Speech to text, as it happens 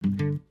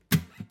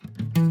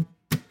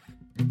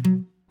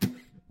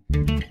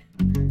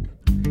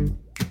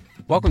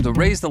Welcome to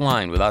Raise the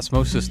Line with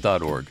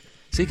Osmosis.org,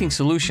 seeking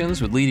solutions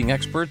with leading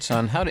experts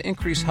on how to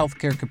increase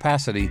healthcare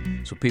capacity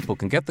so people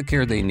can get the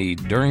care they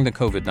need during the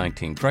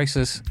COVID-19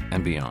 crisis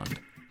and beyond.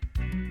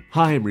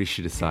 Hi, I'm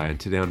Rishi Desai, and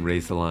today on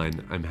Raise the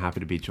Line, I'm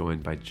happy to be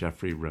joined by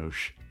Jeffrey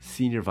Roche,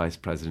 Senior Vice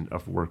President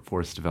of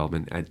Workforce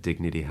Development at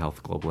Dignity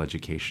Health Global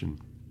Education.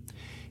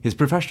 His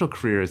professional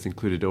career has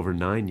included over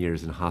 9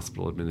 years in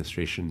hospital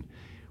administration,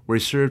 where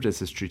he served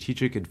as a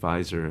strategic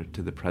advisor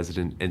to the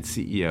president and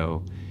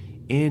CEO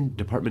and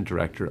department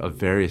director of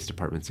various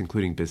departments,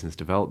 including business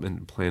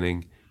development,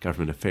 planning,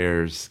 government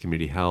affairs,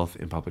 community health,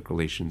 and public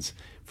relations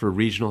for a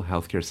regional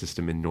healthcare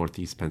system in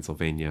Northeast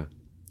Pennsylvania.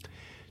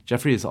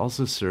 Jeffrey has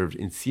also served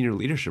in senior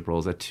leadership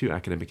roles at 2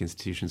 academic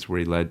institutions where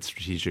he led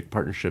strategic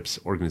partnerships,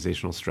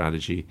 organizational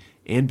strategy,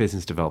 and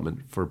business development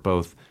for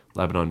both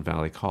Lebanon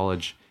Valley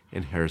College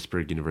and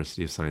Harrisburg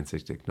University of Science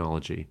and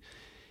Technology.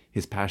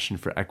 His passion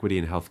for equity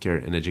in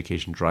healthcare and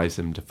education drives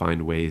him to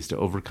find ways to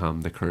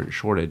overcome the current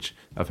shortage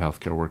of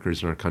healthcare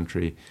workers in our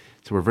country.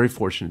 So we're very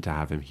fortunate to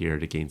have him here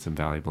to gain some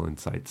valuable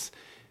insights.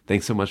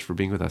 Thanks so much for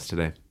being with us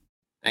today.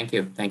 Thank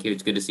you.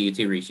 It's good to see you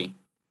too, Rishi.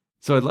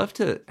 So I'd love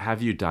to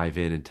have you dive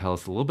in and tell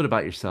us a little bit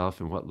about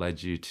yourself and what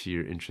led you to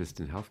your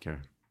interest in healthcare.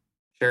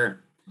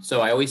 Sure.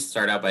 So I always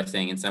start out by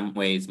saying in some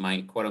ways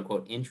my quote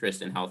unquote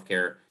interest in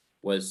healthcare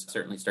was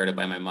certainly started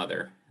by my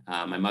mother.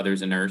 My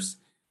mother's a nurse.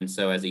 And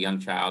so as a young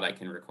child, I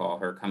can recall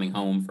her coming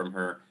home from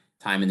her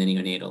time in the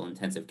neonatal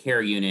intensive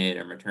care unit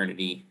or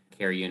maternity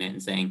care unit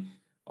and saying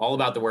all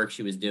about the work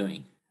she was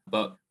doing.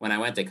 But when I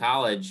went to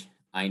college,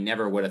 I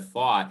never would have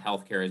thought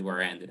healthcare is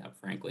where I ended up,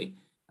 frankly,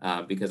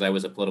 because I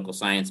was a political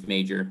science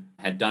major,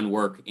 had done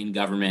work in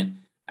government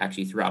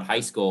actually throughout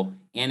high school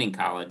and in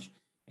college.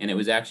 And it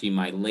was actually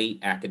my late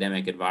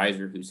academic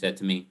advisor who said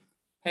to me,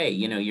 hey,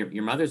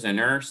 your mother's a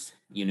nurse,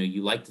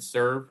 you like to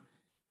serve.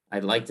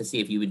 I'd like to see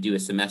if you would do a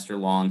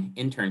semester-long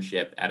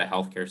internship at a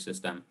healthcare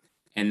system.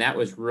 And that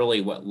was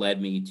really what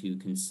led me to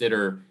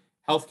consider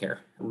healthcare,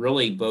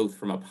 really both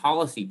from a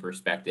policy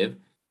perspective,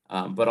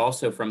 but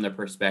also from the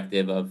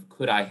perspective of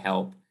could I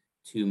help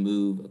to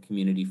move a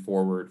community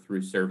forward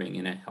through serving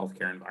in a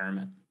healthcare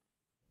environment.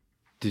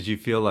 Did you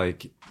feel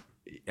like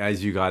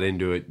as you got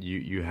into it,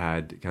 you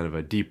had kind of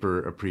a deeper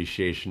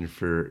appreciation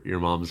for your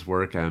mom's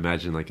work? I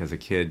imagine like as a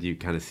kid, you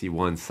kind of see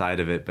one side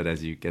of it, but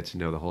as you get to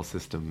know the whole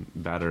system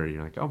better,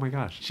 you're like, oh my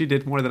gosh, she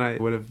did more than I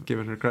would have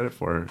given her credit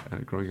for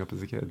growing up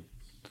as a kid.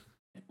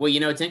 Well,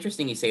 it's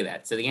interesting you say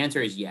that. So the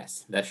answer is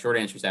yes. That short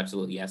answer is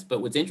absolutely yes.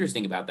 But what's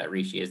interesting about that,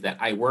 Rishi, is that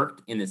I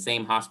worked in the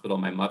same hospital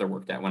my mother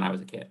worked at when I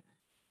was a kid.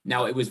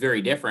 Now, it was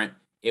very different.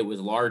 It was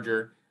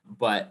larger.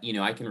 But,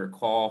 I can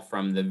recall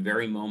from the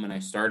very moment I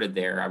started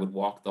there, I would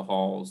walk the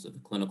halls of the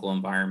clinical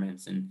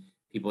environments and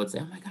people would say,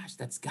 oh my gosh,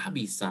 that's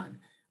Gabi's son.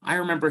 I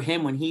remember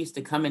him when he used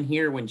to come in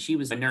here when she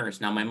was a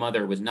nurse. Now, my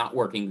mother was not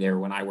working there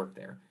when I worked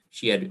there.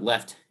 She had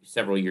left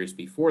several years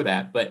before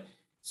that, but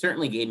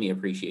certainly gave me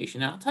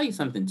appreciation. And I'll tell you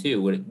something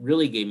too, what it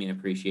really gave me an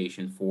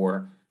appreciation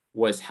for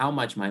was how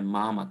much my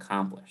mom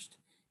accomplished.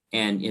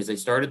 And as I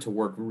started to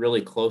work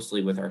really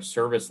closely with our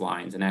service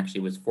lines and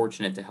actually was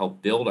fortunate to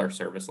help build our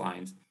service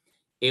lines,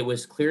 it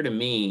was clear to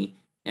me,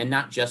 and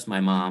not just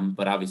my mom,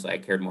 but obviously I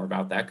cared more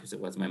about that because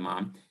it was my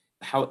mom,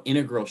 how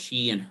integral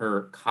she and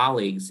her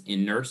colleagues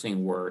in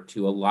nursing were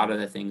to a lot of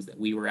the things that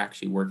we were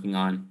actually working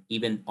on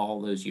even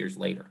all those years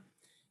later.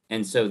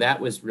 And so that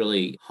was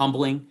really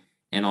humbling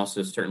and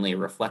also certainly a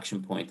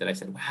reflection point that I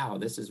said, wow,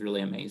 this is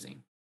really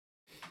amazing.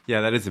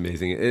 Yeah, that is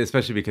amazing,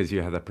 especially because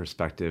you have that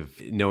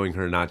perspective, knowing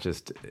her not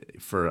just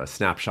for a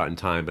snapshot in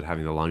time, but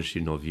having the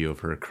longitudinal view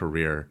of her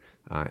career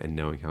and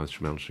knowing how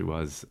instrumental she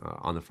was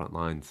on the front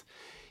lines.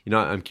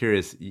 I'm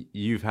curious,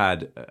 you've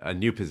had a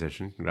new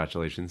position,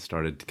 congratulations,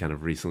 started kind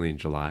of recently in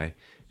July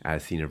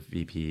as Senior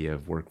VP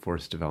of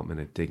Workforce Development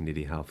at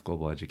Dignity Health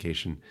Global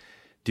Education.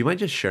 Do you mind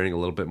just sharing a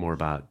little bit more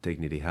about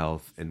Dignity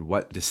Health and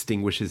what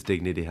distinguishes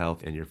Dignity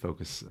Health and your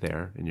focus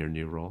there in your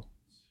new role?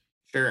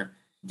 Sure.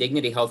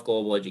 Dignity Health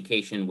Global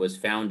Education was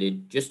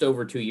founded just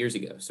over 2 years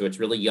ago. So it's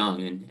really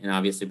young. And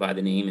obviously by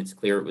the name, it's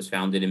clear it was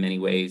founded in many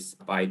ways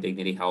by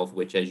Dignity Health,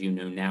 which, as you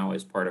know now,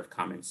 is part of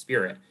Common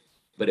Spirit.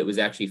 But it was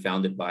actually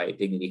founded by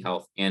Dignity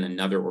Health and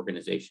another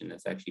organization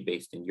that's actually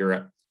based in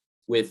Europe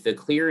with the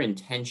clear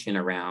intention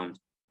around,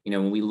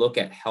 when we look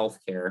at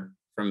healthcare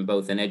from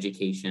both an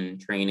education,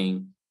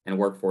 training, and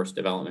workforce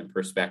development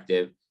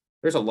perspective,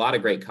 there's a lot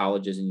of great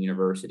colleges and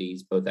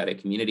universities, both at a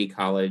community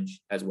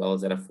college as well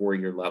as at a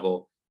 4-year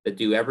level, that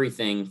do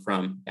everything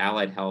from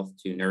allied health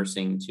to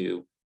nursing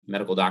to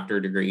medical doctor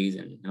degrees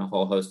and a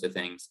whole host of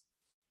things.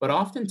 But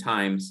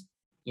oftentimes,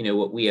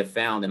 what we have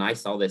found, and I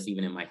saw this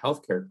even in my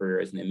healthcare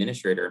career as an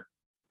administrator,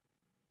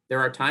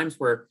 there are times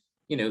where,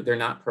 they're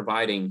not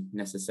providing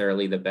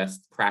necessarily the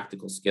best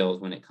practical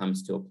skills when it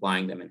comes to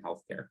applying them in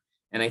healthcare.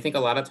 And I think a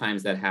lot of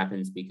times that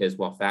happens because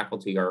while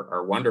faculty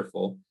are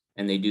wonderful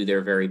and they do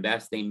their very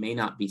best, they may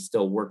not be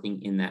still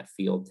working in that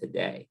field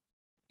today.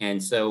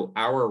 And so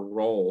our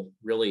role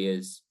really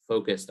is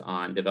focused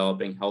on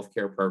developing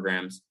healthcare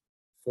programs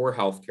for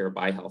healthcare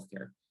by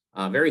healthcare.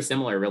 Very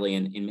similar, really,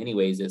 in many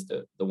ways, is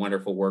the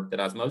wonderful work that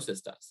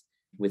Osmosis does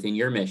within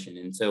your mission.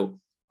 And so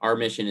our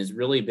mission has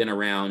really been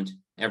around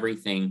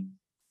everything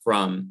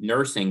from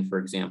nursing, for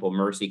example.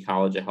 Mercy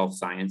College of Health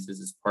Sciences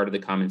is part of the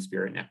Common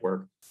Spirit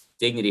Network.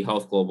 Dignity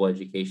Health Global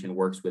Education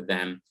works with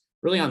them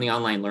really on the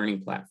online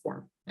learning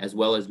platform, as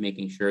well as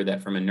making sure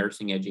that from a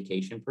nursing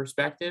education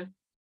perspective,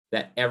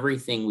 that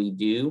everything we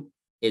do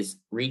is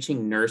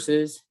reaching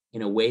nurses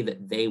in a way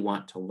that they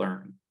want to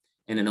learn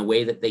and in a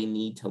way that they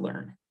need to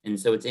learn. And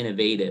so it's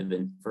innovative.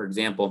 And for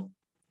example,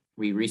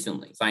 we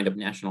recently signed a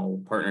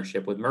national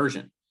partnership with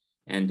Mersion,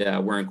 and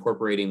we're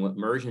incorporating what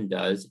Mersion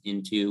does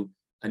into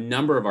a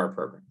number of our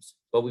programs.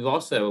 But we've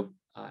also,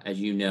 as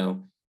you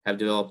know, have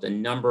developed a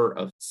number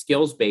of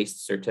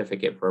skills-based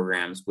certificate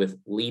programs with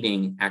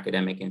leading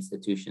academic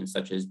institutions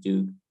such as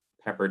Duke,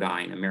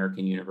 Pepperdine,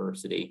 American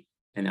University,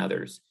 and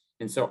others.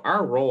 And so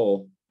our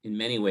role, in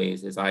many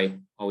ways, as I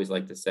always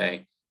like to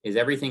say, is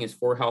everything is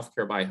for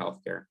healthcare by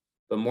healthcare.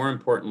 But more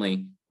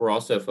importantly, we're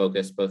also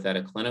focused both at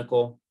a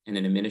clinical and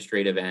an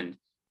administrative end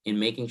in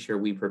making sure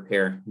we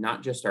prepare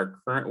not just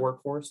our current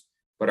workforce,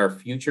 but our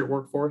future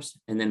workforce,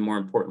 and then more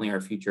importantly,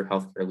 our future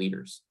healthcare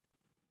leaders.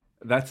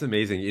 That's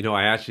amazing.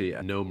 I actually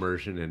know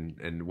Mersion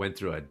and went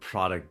through a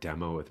product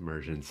demo with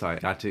Mersion. So I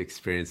got to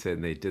experience it,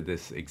 and they did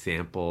this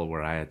example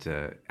where I had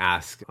to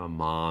ask a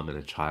mom and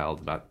a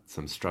child about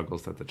some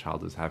struggles that the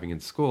child was having in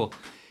school.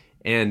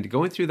 And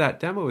going through that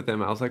demo with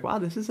them, I was like, wow,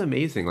 this is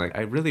amazing. Like,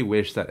 I really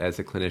wish that as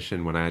a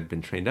clinician, when I had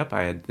been trained up,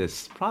 I had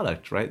this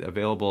product, right,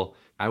 available.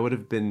 I would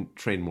have been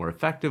trained more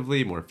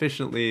effectively, more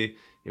efficiently.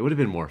 It would have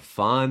been more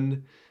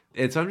fun.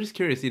 And so I'm just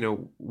curious,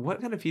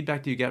 what kind of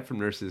feedback do you get from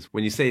nurses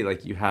when you say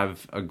like you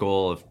have a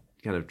goal of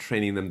kind of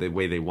training them the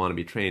way they want to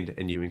be trained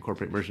and you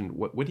incorporate Mersion?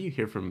 What do you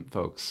hear from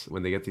folks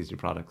when they get these new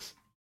products?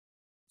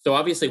 So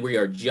obviously we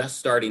are just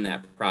starting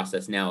that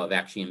process now of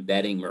actually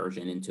embedding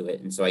Mersion into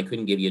it. And so I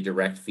couldn't give you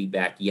direct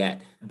feedback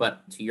yet,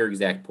 but to your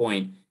exact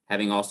point,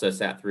 having also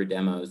sat through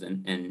demos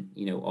and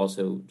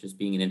also just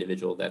being an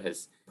individual that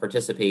has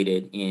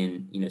participated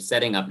in,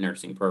 setting up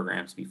nursing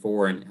programs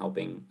before and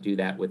helping do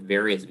that with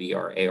various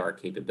VR, AR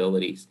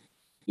capabilities,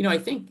 I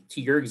think to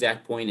your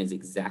exact point is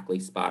exactly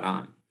spot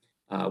on.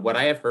 What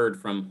I have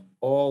heard from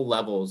all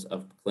levels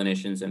of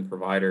clinicians and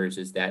providers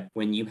is that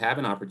when you have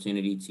an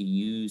opportunity to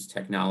use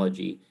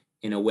technology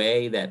in a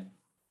way that,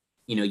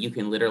 you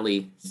can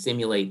literally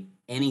simulate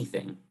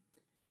anything,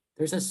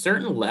 there's a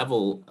certain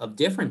level of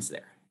difference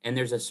there. And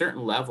there's a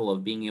certain level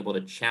of being able to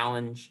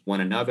challenge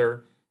one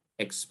another,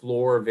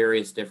 explore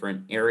various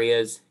different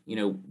areas.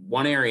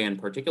 One area in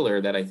particular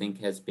that I think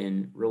has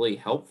been really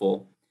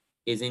helpful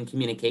is in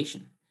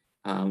communication,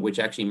 which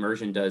actually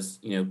Mersion does,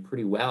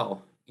 pretty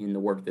well in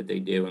the work that they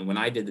do. And when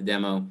I did the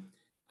demo,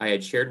 I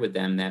had shared with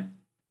them that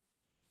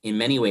in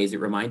many ways, it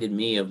reminded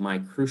me of my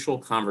crucial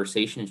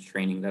conversations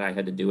training that I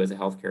had to do as a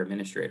healthcare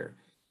administrator,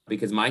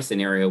 because my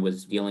scenario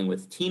was dealing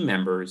with team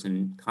members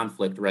and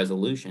conflict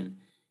resolution.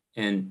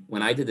 And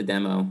when I did the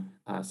demo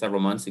several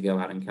months ago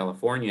out in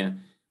California,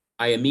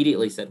 I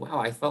immediately said, wow,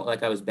 I felt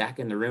like I was back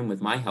in the room with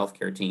my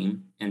healthcare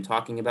team and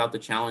talking about the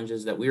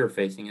challenges that we were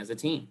facing as a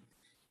team.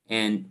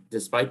 And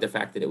despite the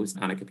fact that it was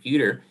on a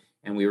computer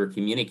and we were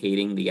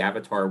communicating, the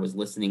avatar was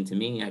listening to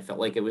me, I felt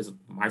like it was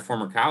my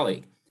former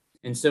colleague.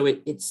 And so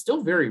it's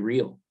still very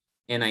real.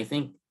 And I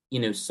think,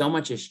 so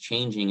much is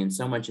changing and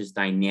so much is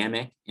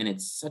dynamic. And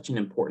it's such an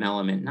important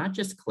element, not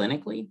just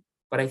clinically,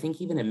 but I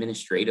think even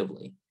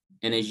administratively.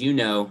 And as you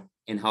know,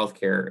 in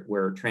healthcare,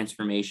 where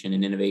transformation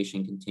and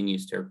innovation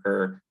continues to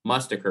occur,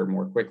 must occur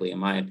more quickly, in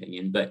my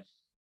opinion. But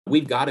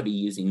we've got to be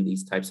using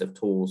these types of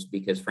tools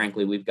because,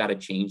 frankly, we've got to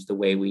change the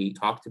way we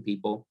talk to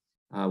people.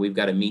 We've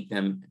got to meet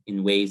them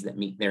in ways that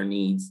meet their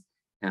needs.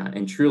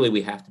 And truly,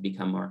 we have to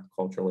become more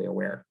culturally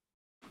aware.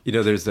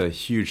 There's a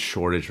huge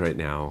shortage right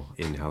now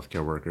in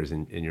healthcare workers,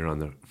 and you're on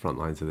the front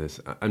lines of this.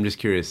 I'm just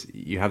curious,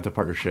 you have the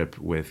partnership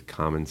with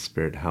Common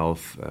Spirit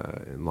Health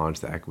and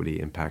launched the Equity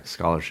Impact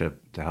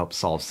Scholarship to help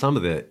solve some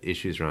of the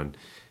issues around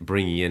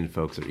bringing in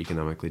folks who are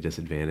economically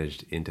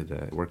disadvantaged into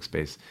the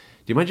workspace.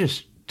 Do you mind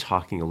just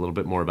talking a little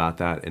bit more about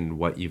that and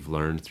what you've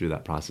learned through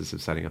that process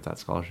of setting up that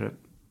scholarship?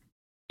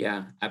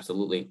 Yeah,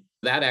 absolutely.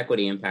 That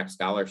Equity Impact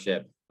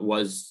Scholarship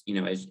was,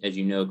 as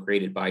you know,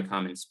 created by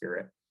Common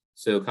Spirit.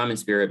 So Common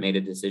Spirit made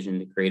a decision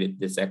to create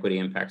this Equity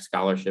Impact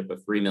Scholarship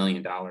of $3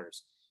 million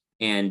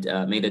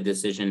and made a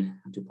decision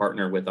to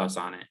partner with us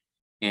on it.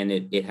 And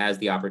it has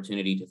the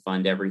opportunity to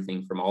fund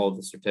everything from all of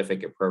the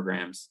certificate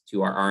programs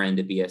to our RN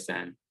to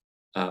BSN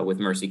with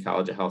Mercy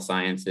College of Health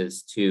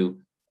Sciences to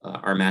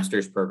our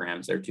master's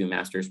programs, our 2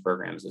 master's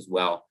programs as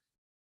well.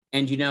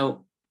 And,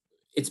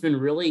 it's been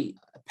really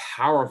a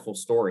powerful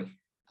story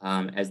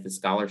as the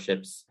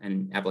scholarships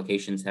and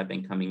applications have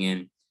been coming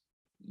in.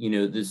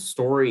 The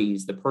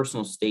stories, the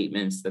personal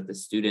statements that the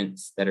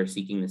students that are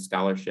seeking the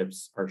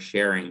scholarships are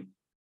sharing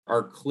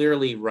are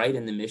clearly right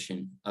in the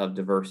mission of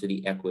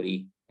diversity,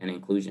 equity, and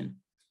inclusion,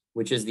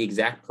 which is the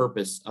exact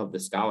purpose of the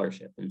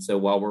scholarship. And so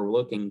while we're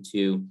looking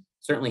to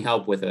certainly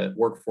help with a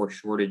workforce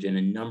shortage in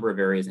a number of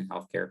areas in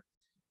healthcare,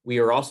 we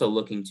are also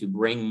looking to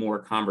bring more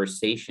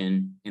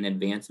conversation and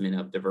advancement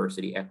of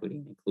diversity, equity,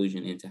 and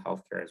inclusion into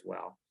healthcare as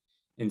well.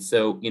 And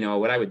so,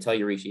 what I would tell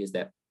you, Rishi, is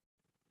that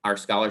our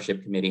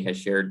scholarship committee has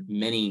shared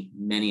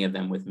many of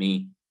them with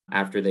me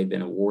after they've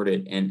been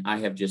awarded. And I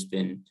have just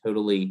been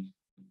totally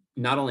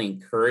not only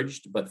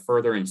encouraged, but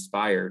further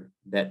inspired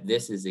that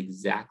this is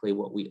exactly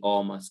what we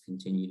all must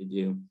continue to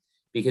do.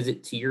 Because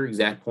to your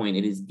exact point,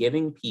 it is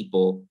giving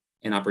people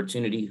an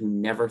opportunity who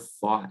never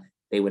thought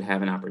they would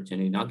have an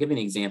opportunity. And I'll give you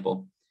an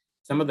example.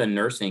 Some of the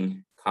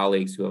nursing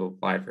colleagues who have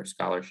applied for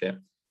scholarship,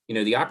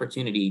 the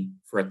opportunity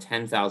for a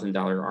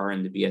 $10,000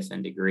 RN to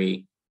BSN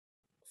degree,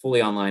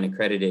 fully online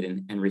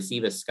accredited, and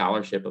receive a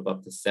scholarship of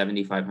up to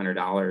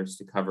 $7,500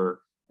 to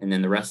cover, and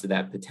then the rest of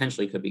that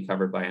potentially could be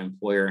covered by an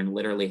employer and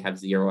literally have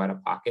zero out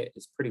of pocket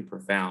is pretty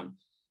profound.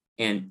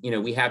 And,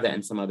 we have that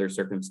in some other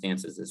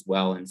circumstances as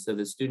well. And so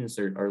the students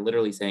are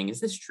literally saying, is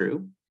this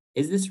true?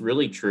 Is this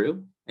really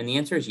true? And the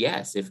answer is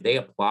yes. If they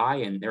apply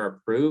and they're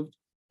approved,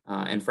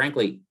 and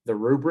frankly, the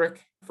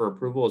rubric for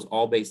approval is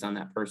all based on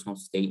that personal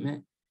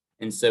statement.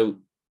 And so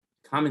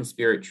Common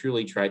Spirit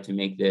truly tried to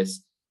make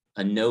this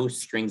a no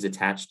strings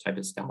attached type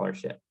of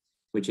scholarship,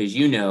 which, as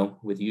you know,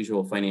 with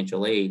usual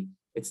financial aid,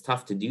 it's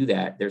tough to do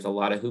that. There's a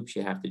lot of hoops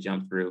you have to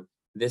jump through.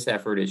 This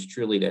effort is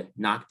truly to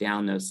knock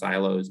down those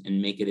silos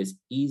and make it as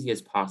easy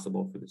as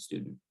possible for the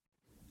student.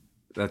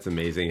 That's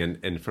amazing.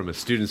 And from a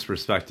student's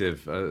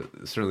perspective,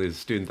 certainly as a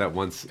student that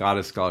once got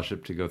a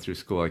scholarship to go through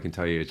school, I can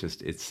tell you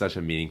it's such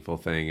a meaningful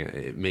thing.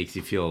 It makes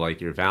you feel like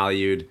you're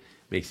valued,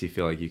 makes you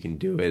feel like you can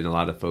do it. And a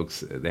lot of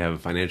folks, they have a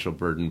financial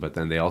burden, but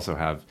then they also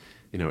have,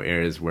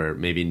 areas where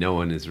maybe no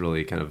one is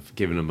really kind of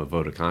giving them a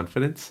vote of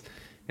confidence.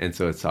 And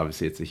so it's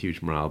a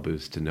huge morale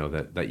boost to know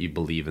that you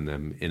believe in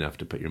them enough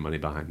to put your money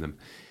behind them.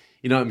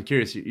 I'm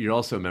curious, you're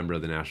also a member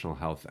of the National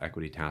Health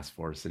Equity Task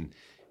Force. And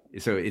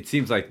so it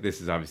seems like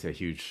this is obviously a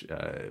huge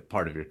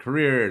part of your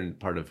career and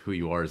part of who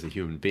you are as a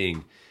human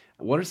being.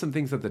 What are some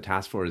things that the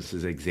task force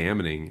is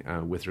examining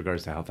with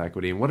regards to health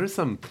equity? And what are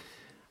some,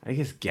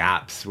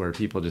 gaps where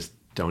people just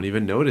don't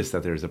even notice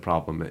that there's a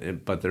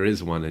problem, but there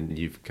is one and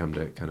you've come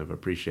to kind of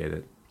appreciate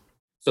it?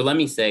 So let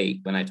me say,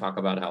 when I talk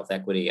about health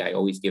equity, I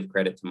always give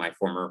credit to my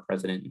former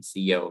president and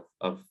CEO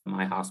of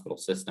my hospital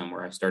system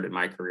where I started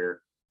my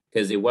career,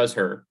 because it was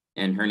her.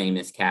 And her name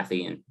is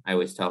Kathy. And I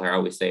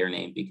always say her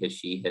name because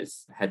she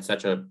has had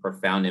such a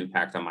profound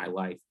impact on my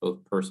life,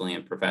 both personally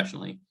and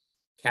professionally.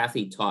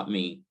 Kathy taught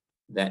me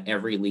that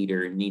every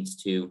leader needs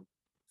to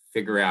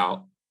figure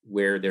out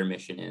where their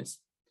mission is.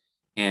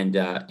 And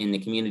in the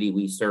community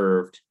we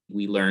served,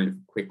 we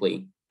learned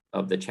quickly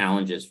of the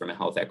challenges from a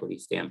health equity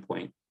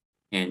standpoint.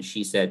 And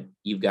she said,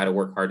 you've got to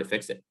work hard to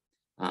fix it.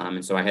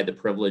 And so I had the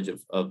privilege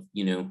of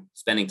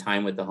spending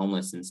time with the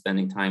homeless and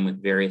spending time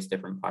with various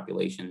different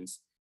populations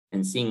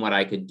and seeing what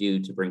I could do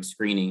to bring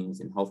screenings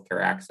and healthcare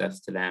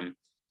access to them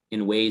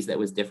in ways that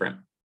was different.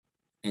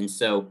 And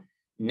so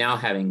now,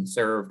 having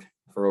served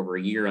for over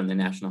a year on the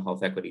National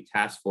Health Equity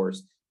Task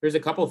Force, there's a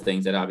couple of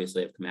things that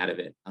obviously have come out of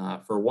it.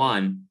 For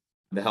one,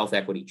 the Health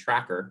Equity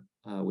Tracker,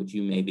 which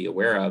you may be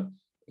aware of,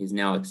 is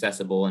now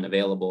accessible and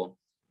available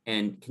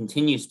and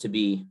continues to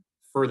be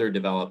further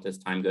developed as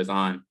time goes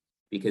on.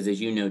 Because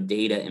as you know,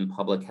 data in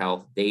public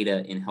health,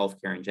 data in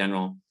healthcare in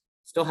general,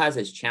 still has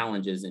its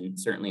challenges and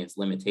certainly its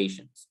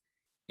limitations.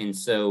 And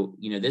so,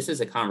 this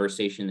is a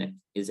conversation that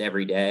is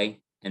every day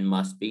and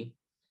must be.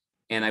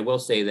 And I will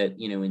say that,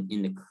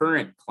 in the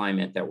current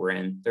climate that we're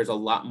in, there's a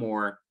lot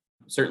more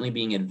certainly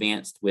being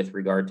advanced with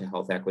regard to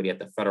health equity at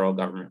the federal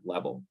government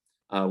level,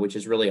 which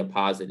is really a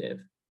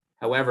positive.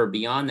 However,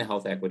 beyond the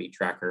Health Equity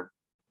Tracker,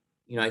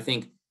 I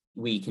think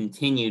we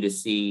continue to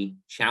see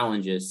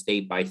challenges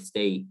state by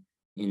state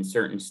in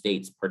certain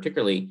states,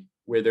 particularly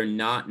where they're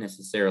not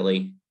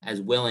necessarily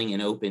as willing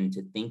and open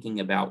to thinking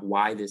about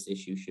why this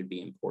issue should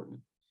be important.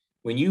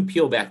 When you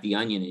peel back the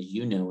onion, as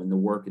you know, in the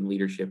work and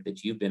leadership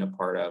that you've been a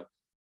part of,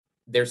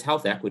 there's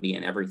health equity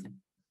in everything.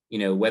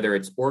 Whether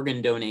it's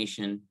organ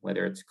donation,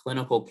 whether it's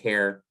clinical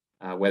care,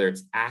 whether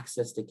it's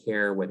access to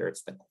care, whether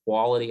it's the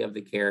quality of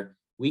the care,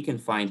 we can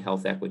find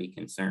health equity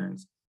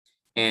concerns.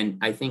 And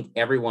I think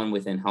everyone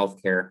within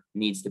healthcare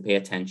needs to pay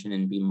attention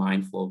and be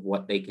mindful of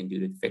what they can do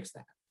to fix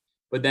that.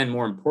 But then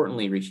more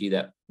importantly, Rishi,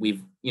 that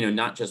we've,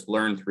 not just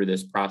learned through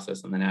this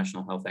process on the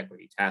National Health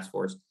Equity Task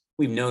Force,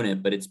 we've known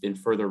it, but it's been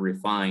further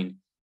refined,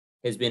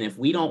 has been if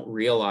we don't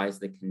realize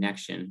the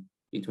connection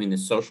between the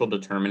social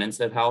determinants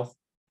of health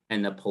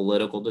and the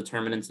political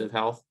determinants of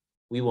health,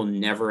 we will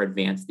never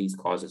advance these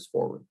causes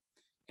forward.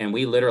 And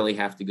we literally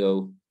have to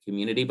go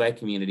community by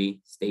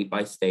community, state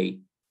by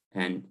state,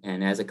 and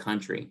as a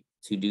country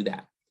to do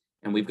that.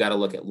 And we've got to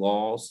look at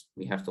laws.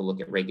 We have to look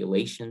at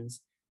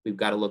regulations. We've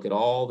got to look at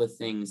all the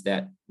things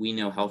that we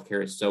know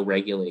healthcare is so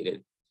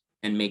regulated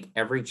and make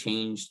every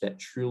change that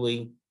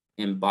truly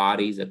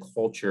embodies a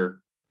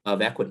culture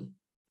of equity.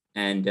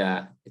 And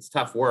it's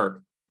tough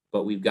work,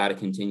 but we've got to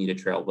continue to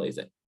trailblaze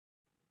it.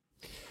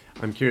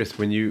 I'm curious,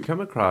 when you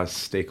come across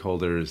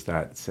stakeholders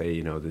that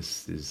say,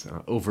 this is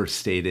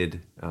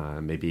overstated,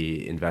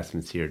 maybe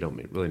investments here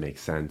don't really make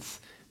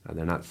sense,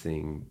 They're not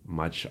seeing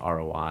much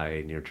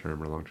ROI near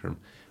term or long term.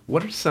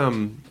 What are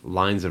some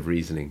lines of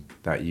reasoning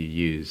that you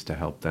use to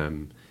help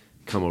them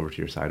come over to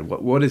your side?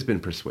 What has been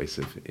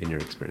persuasive in your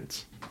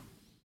experience?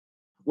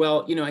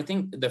 Well, I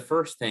think the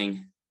first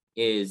thing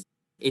is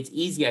it's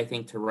easy, I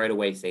think, to right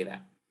away say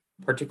that,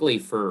 particularly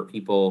for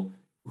people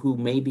who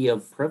may be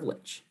of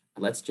privilege.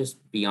 Let's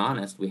just be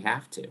honest, we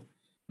have to.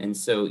 And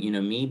so,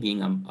 me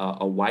being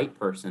a white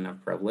person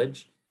of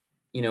privilege,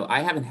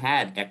 I haven't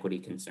had equity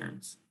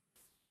concerns.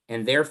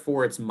 And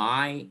therefore, it's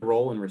my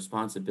role and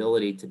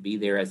responsibility to be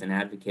there as an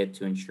advocate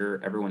to ensure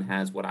everyone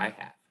has what I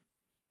have.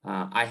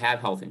 I have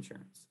health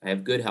insurance. I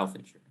have good health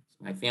insurance.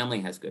 My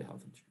family has good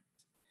health insurance.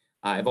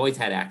 I've always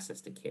had access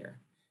to care.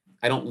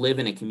 I don't live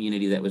in a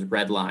community that was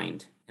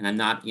redlined, and I'm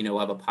not,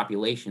 of a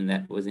population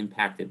that was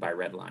impacted by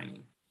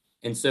redlining.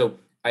 And so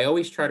I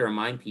always try to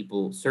remind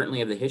people, certainly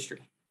of the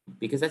history,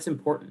 because that's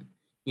important.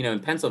 In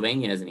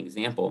Pennsylvania, as an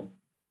example,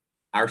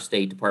 our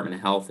state Department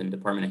of Health and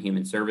Department of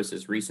Human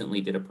Services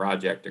recently did a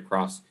project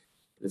across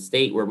the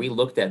state where we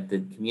looked at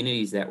the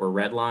communities that were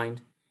redlined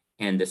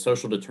and the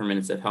social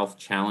determinants of health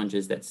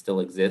challenges that still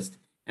exist.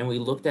 And we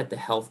looked at the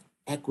health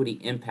equity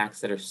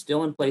impacts that are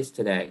still in place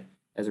today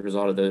as a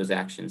result of those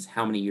actions,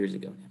 how many years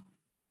ago now?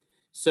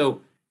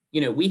 So,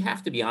 we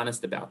have to be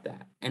honest about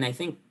that. And I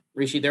think,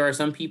 Rishi, there are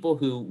some people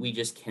who we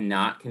just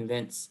cannot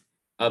convince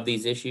of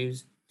these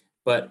issues,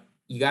 but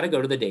you got to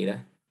go to the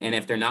data. And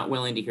if they're not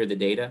willing to hear the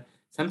data,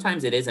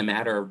 sometimes it is a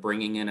matter of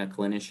bringing in a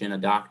clinician, a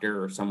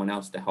doctor, or someone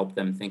else to help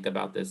them think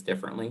about this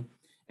differently.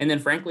 And then,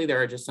 frankly,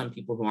 there are just some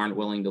people who aren't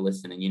willing to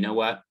listen. And you know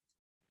what?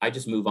 I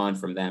just move on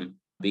from them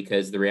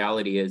because the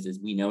reality is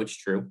we know it's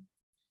true.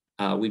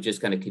 We've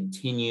just got to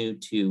continue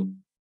to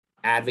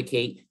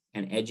advocate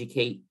and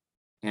educate.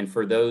 And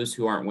for those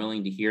who aren't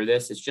willing to hear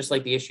this, it's just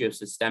like the issue of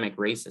systemic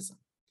racism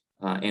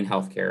in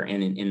healthcare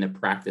and in the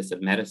practice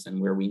of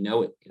medicine, where we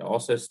know it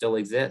also still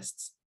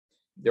exists.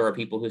 There are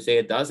people who say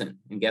it doesn't.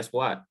 And guess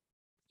what?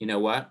 You know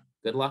what?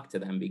 Good luck to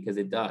them, because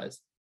it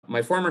does.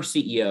 My former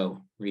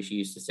CEO, Rishi,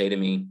 used to say to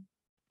me,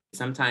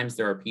 sometimes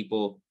there are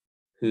people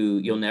who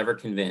you'll never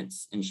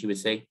convince. And she would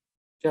say,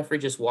 Jeffrey,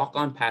 just walk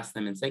on past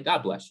them and say,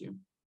 God bless you,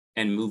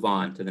 and move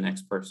on to the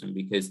next person,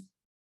 because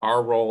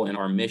our role and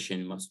our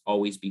mission must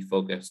always be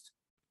focused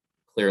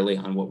clearly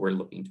on what we're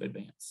looking to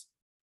advance.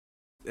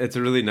 It's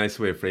a really nice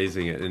way of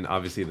phrasing it. And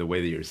obviously the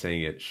way that you're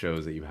saying it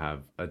shows that you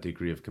have a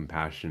degree of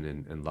compassion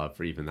and love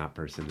for even that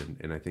person.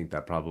 And I think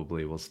that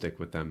probably will stick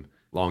with them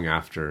long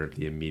after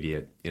the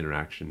immediate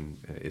interaction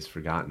is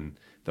forgotten.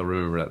 They'll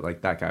remember that,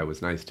 like, that guy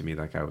was nice to me,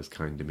 that guy was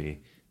kind to me.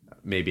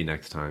 Maybe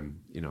next time,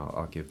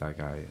 I'll give that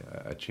guy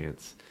a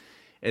chance.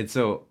 And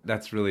so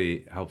that's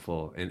really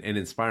helpful and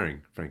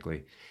inspiring,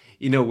 frankly.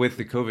 With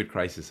the COVID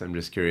crisis, I'm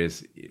just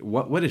curious,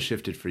 what has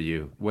shifted for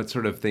you? What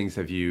sort of things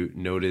have you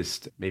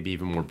noticed, maybe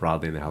even more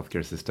broadly in the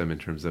healthcare system, in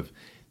terms of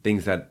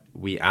things that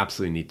we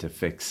absolutely need to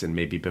fix? And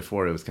maybe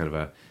before it was kind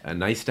of a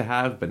nice to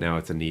have, but now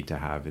it's a need to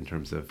have in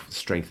terms of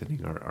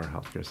strengthening our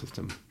healthcare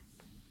system.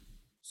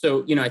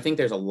 So, I think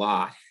there's a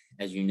lot,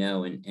 as you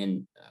know,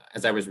 and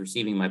as I was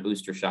receiving my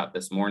booster shot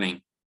this morning,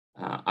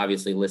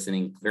 obviously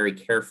listening very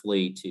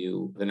carefully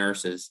to the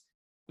nurses,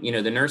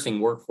 the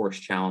nursing workforce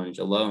challenge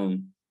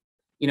alone,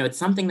 it's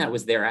something that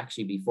was there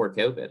actually before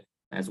COVID,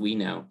 as we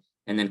know.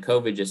 And then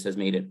COVID just has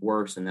made it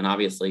worse. And then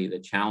obviously the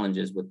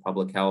challenges with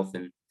public health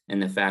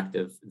and the fact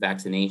of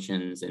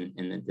vaccinations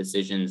and the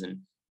decisions.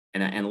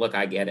 And look,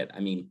 I get it.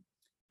 I mean,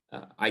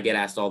 I get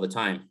asked all the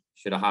time,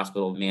 should a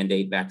hospital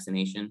mandate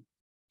vaccination?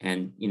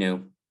 And,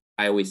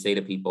 I always say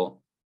to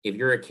people, if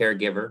you're a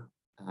caregiver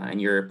and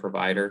you're a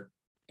provider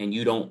and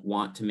you don't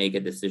want to make a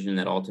decision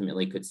that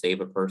ultimately could save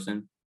a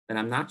person, then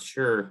I'm not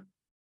sure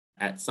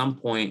at some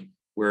point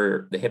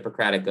where the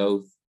Hippocratic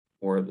Oath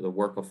or the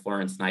work of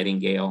Florence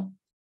Nightingale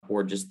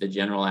or just the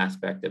general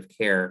aspect of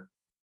care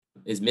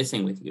is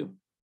missing with you.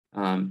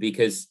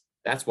 Because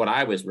that's what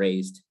I was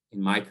raised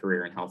in my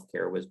career in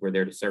healthcare, was we're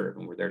there to serve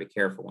and we're there to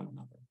care for one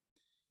another.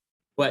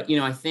 But,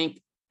 I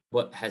think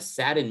what has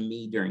saddened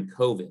me during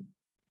COVID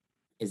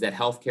is that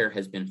healthcare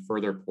has been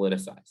further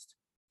politicized.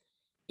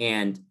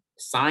 And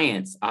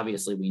science,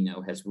 obviously, we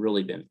know has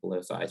really been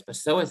politicized, but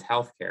so has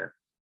healthcare.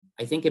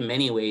 I think in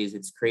many ways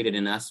it's created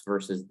an us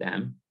versus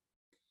them.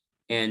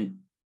 And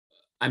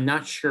I'm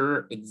not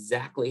sure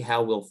exactly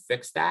how we'll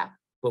fix that,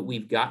 but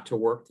we've got to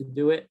work to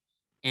do it.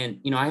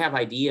 And, I have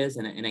ideas,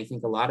 and I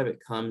think a lot of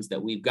it comes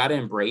that we've got to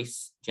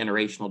embrace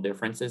generational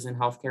differences in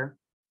healthcare.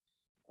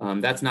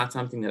 That's not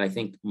something that I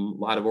think a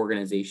lot of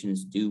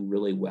organizations do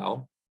really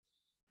well,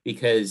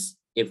 because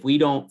if we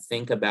don't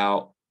think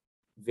about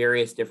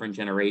various different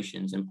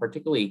generations, and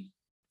particularly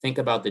think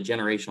about the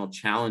generational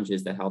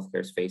challenges that healthcare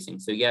is facing.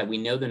 So yeah, we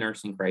know the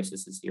nursing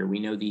crisis is here. We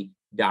know the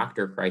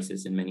doctor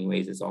crisis in many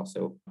ways is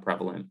also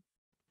prevalent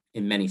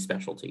in many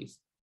specialties.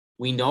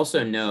 We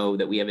also know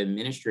that we have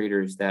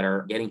administrators that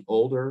are getting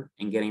older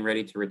and getting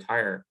ready to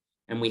retire,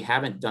 and we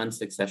haven't done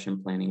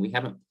succession planning. We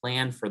haven't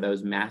planned for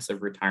those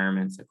massive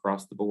retirements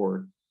across the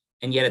board.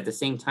 And yet at the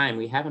same time,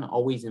 we haven't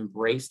always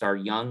embraced our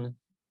young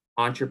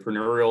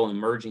entrepreneurial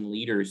emerging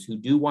leaders who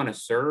do want to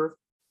serve,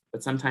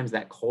 but sometimes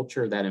that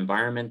culture, that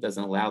environment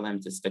doesn't allow them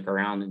to stick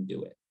around and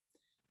do it.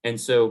 And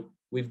so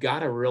we've got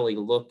to really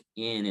look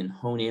in and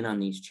hone in on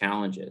these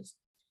challenges.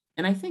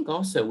 And I think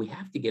also we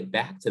have to get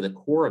back to the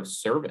core of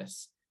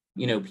service.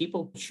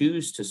 People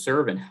choose to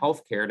serve in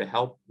healthcare to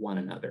help one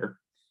another.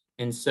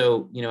 And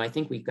so, I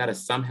think we've got to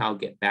somehow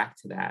get back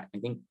to that. I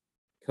think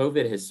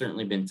COVID has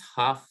certainly been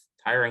tough,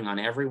 tiring on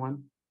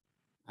everyone,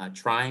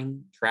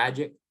 trying,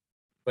 tragic.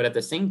 But at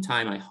the same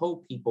time, I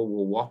hope people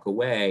will walk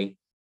away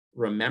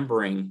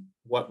remembering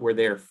what we're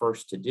there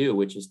first to do,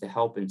 which is to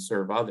help and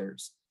serve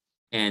others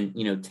and,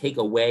 take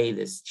away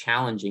this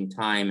challenging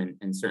time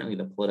and certainly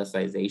the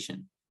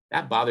politicization.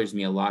 That bothers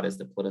me a lot is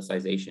the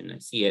politicization. I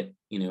see it,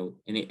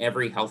 in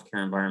every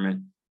healthcare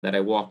environment that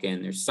I walk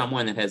in. There's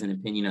someone that has an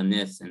opinion on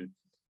this, and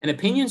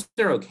opinions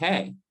are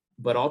okay,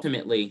 but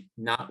ultimately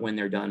not when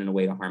they're done in a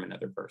way to harm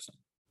another person.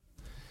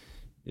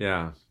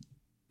 Yeah.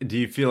 Do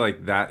you feel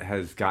like that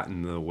has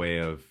gotten in the way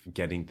of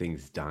getting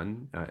things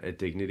done at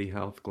Dignity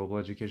Health Global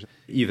Education,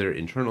 either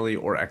internally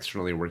or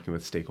externally, working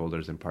with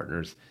stakeholders and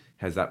partners?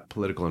 Has that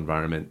political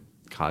environment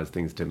caused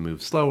things to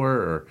move slower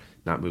or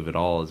not move at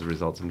all as a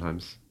result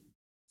sometimes?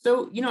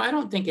 So, I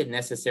don't think it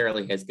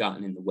necessarily has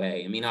gotten in the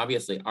way. I mean,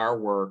 obviously, our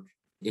work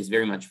is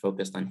very much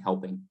focused on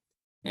helping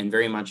and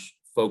very much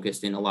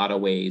focused in a lot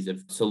of ways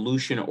of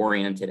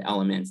solution-oriented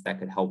elements that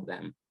could help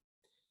them.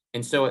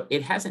 And so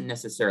it hasn't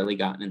necessarily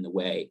gotten in the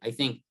way. I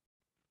think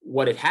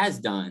what it has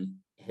done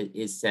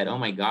is said, oh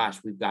my gosh,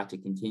 we've got to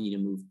continue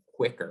to move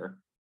quicker.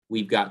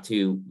 We've got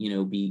to,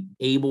 be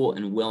able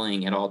and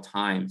willing at all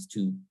times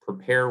to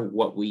prepare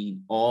what we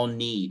all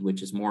need,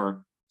 which is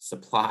more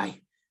supply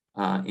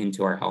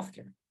into our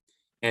healthcare.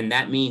 And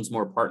that means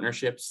more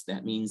partnerships.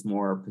 That means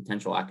more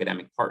potential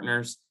academic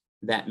partners.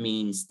 That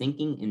means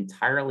thinking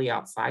entirely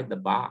outside the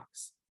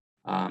box.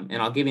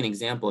 And I'll give you an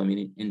example. I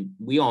mean, and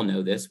we all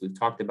know this. We've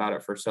talked about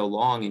it for so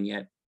long, and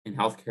yet in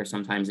healthcare,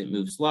 sometimes it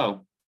moves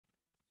slow.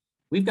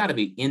 We've got to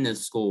be in the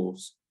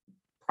schools,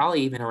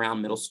 probably even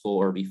around middle school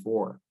or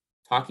before,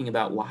 talking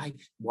about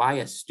why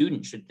a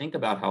student should think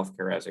about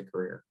healthcare as a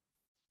career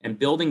and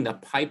building the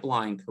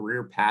pipeline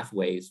career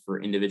pathways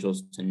for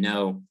individuals to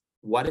know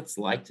what it's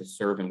like to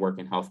serve and work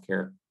in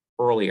healthcare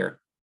earlier.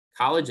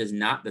 College is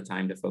not the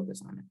time to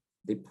focus on it.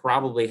 They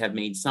probably have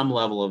made some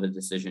level of a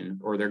decision,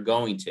 or they're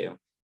going to.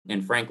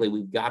 And frankly,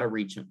 we've got to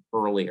reach them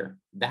earlier.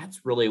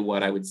 That's really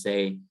what I would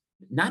say,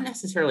 not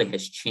necessarily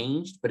has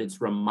changed, but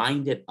it's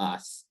reminded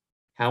us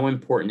how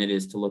important it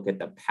is to look at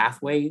the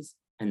pathways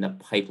and the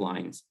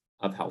pipelines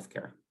of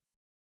healthcare.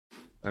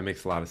 That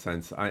makes a lot of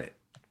sense.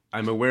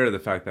 I'm aware of the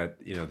fact that,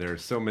 there are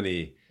so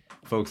many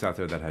folks out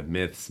there that have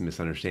myths,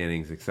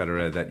 misunderstandings, et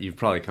cetera, that you've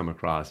probably come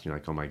across. You're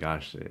like, oh my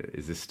gosh,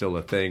 is this still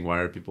a thing? Why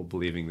are people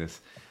believing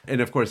this?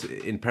 And of course,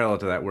 in parallel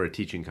to that, we're a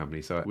teaching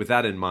company. So with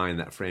that in mind,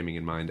 that framing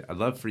in mind, I'd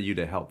love for you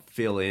to help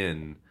fill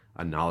in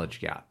a knowledge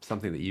gap,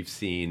 something that you've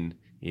seen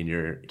in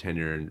your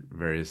tenure and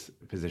various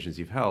positions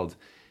you've held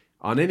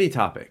on any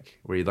topic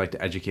where you'd like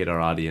to educate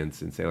our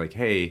audience and say like,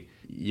 hey,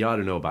 you ought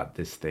to know about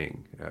this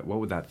thing. What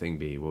would that thing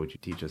be? What would you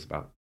teach us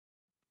about?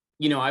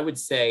 I would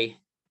say,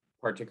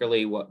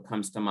 particularly what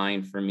comes to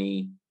mind for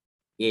me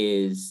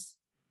is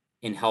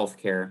in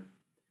healthcare,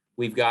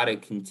 we've got to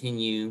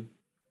continue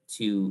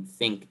to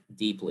think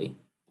deeply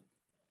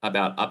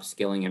about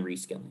upskilling and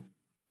reskilling.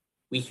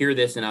 We hear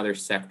this in other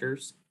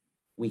sectors.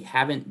 We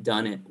haven't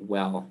done it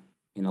well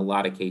in a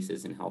lot of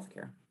cases in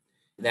healthcare.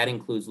 That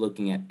includes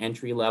looking at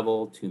entry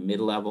level to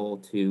mid-level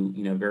to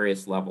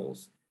various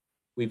levels.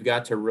 We've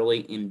got to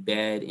really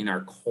embed in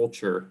our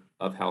culture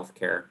of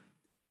healthcare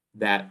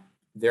that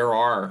there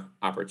are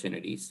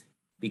opportunities.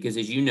 Because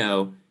as you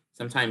know,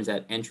 sometimes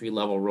at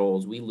entry-level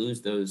roles, we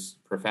lose those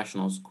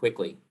professionals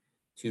quickly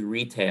to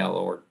retail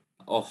or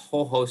a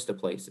whole host of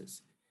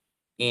places.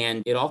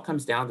 And it all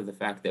comes down to the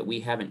fact that we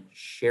haven't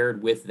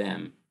shared with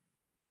them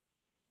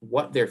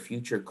what their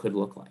future could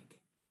look like.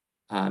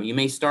 You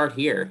may start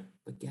here,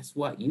 but guess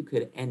what? You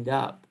could end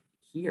up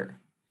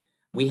here.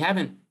 We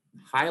haven't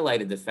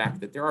highlighted the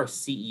fact that there are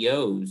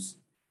CEOs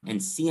and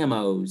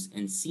CMOs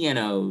and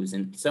CNOs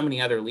and so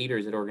many other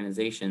leaders at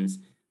organizations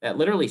that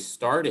literally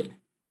started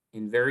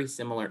in very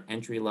similar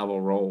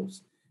entry-level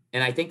roles.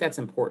 And I think that's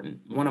important.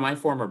 One of my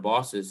former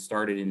bosses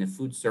started in the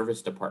food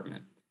service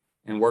department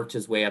and worked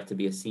his way up to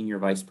be a senior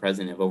vice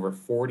president of over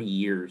 40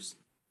 years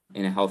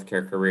in a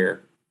healthcare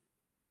career.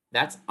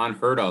 That's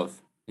unheard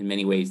of in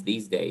many ways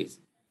these days.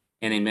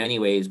 And in many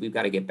ways, we've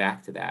got to get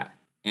back to that.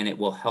 And it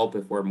will help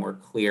if we're more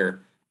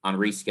clear on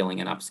reskilling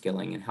and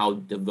upskilling and how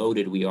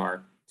devoted we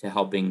are to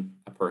helping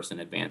a person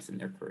advance in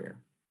their career.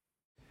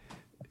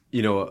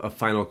 A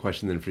final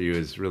question then for you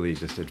is really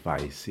just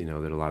advice. There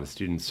are a lot of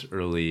students,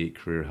 early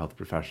career health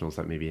professionals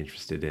that may be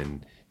interested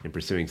in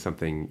pursuing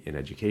something in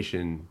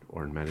education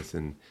or in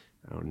medicine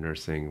or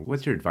nursing.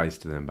 What's your advice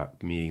to them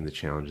about meeting the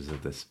challenges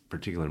of this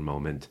particular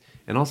moment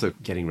and also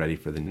getting ready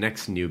for the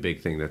next new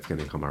big thing that's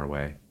going to come our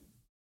way?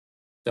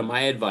 So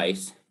my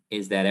advice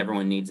is that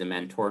everyone needs a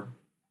mentor.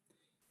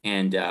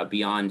 And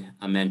beyond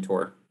a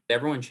mentor,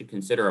 everyone should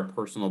consider a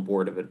personal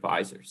board of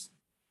advisors.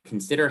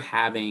 consider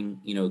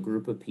having, a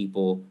group of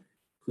people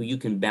who you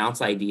can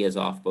bounce ideas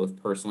off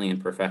both personally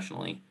and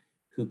professionally,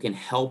 who can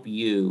help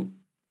you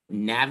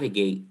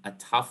navigate a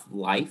tough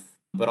life,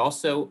 but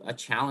also a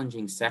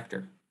challenging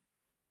sector.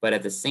 But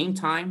at the same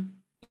time,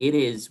 it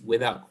is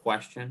without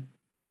question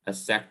a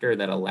sector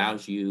that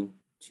allows you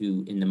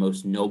to, in the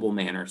most noble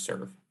manner,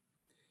 serve.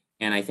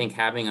 And I think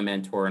having a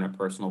mentor and a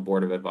personal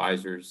board of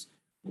advisors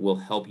will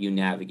help you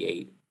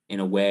navigate in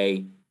a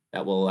way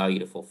that will allow you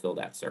to fulfill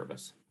that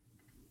service.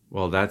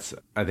 Well, that's,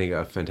 I think,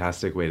 a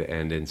fantastic way to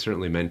end. And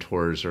certainly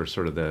mentors are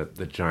sort of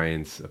the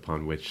giants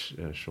upon which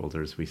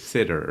shoulders we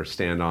sit or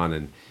stand on.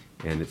 And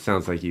it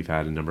sounds like you've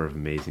had a number of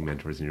amazing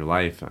mentors in your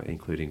life,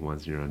 including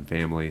ones in your own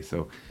family.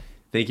 So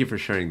thank you for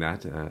sharing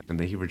that. And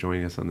thank you for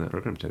joining us on the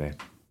program today.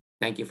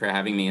 Thank you for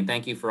having me. And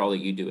thank you for all that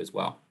you do as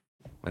well.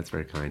 That's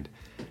very kind.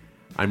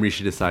 I'm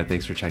Rishi Desai.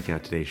 Thanks for checking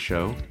out today's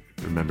show.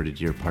 Remember to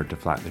do your part to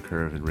flatten the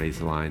curve and raise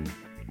the line.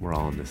 We're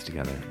all in this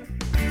together.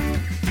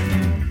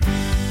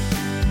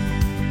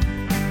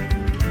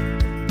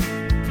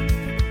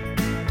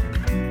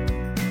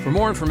 For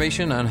more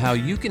information on how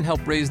you can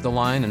help raise the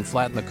line and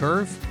flatten the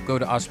curve, go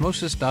to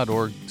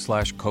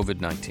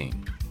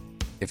osmosis.org/COVID-19.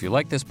 If you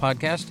like this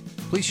podcast,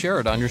 please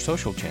share it on your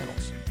social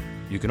channels.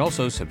 You can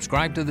also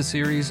subscribe to the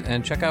series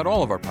and check out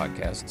all of our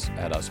podcasts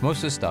at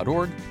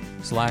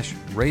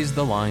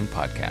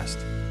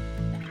osmosis.org/raisethelinepodcast.